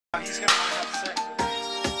He's gonna have sex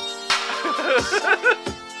with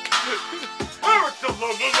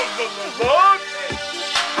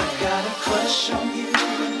I got a crush on you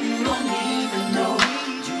and you don't even know.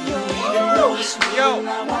 Do you even notice me? Yo,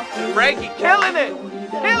 Frankie killing it.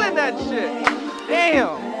 Killing that shit.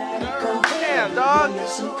 Damn. Damn, dog.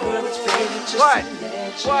 What?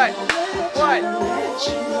 What? What?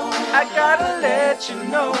 I gotta let you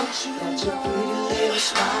know. That your pretty little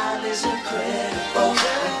smile is incredible.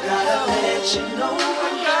 I gotta let you know. I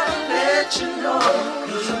gotta let you know.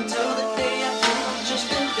 'Cause until the day I think I'm just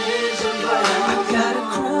invisible. I got a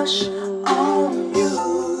crush on you.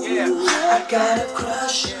 Yeah. I got a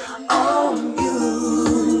crush on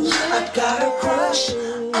you. I got a crush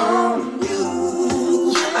on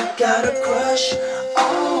you. I got a crush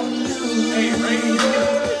on you.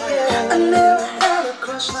 I never had a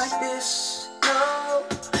crush like this. No.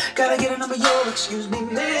 Gotta get a number, yo, excuse me,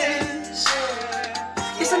 miss.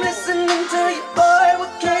 Yes, I'm listening to you, boy.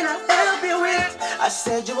 What can I help you with? I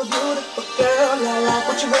said you're a beautiful girl. I like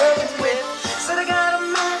what you're working with. Said I got a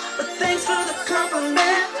man, but thanks for the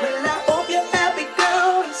compliment. Well, I hope you're happy,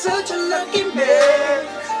 girl. You're such a lucky man.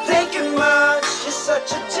 Thank you much. You're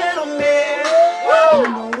such a gentleman. I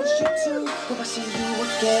know it's you too. Hope I see you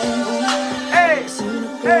again. Hey, Seen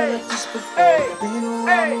a girl hey, like this before. hey, Been around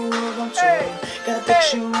hey, the world, I'm hey, sure. Got a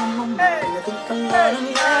picture on my mind. I think I'm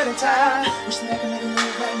running out of time. Wish that I could make a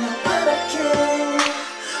move right now, but I can't.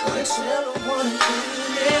 But tell her what I'm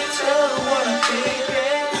feeling. Tell her what I'm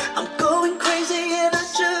feeling. I'm going crazy and I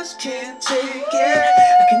just can't take it.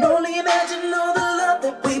 I can only imagine all the love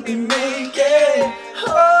that we be making.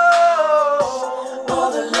 Oh,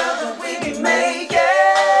 all the love that we be making.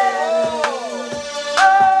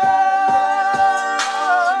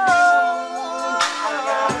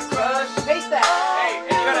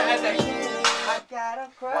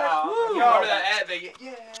 Wow. Yo, remember that ad?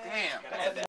 Yeah. Damn.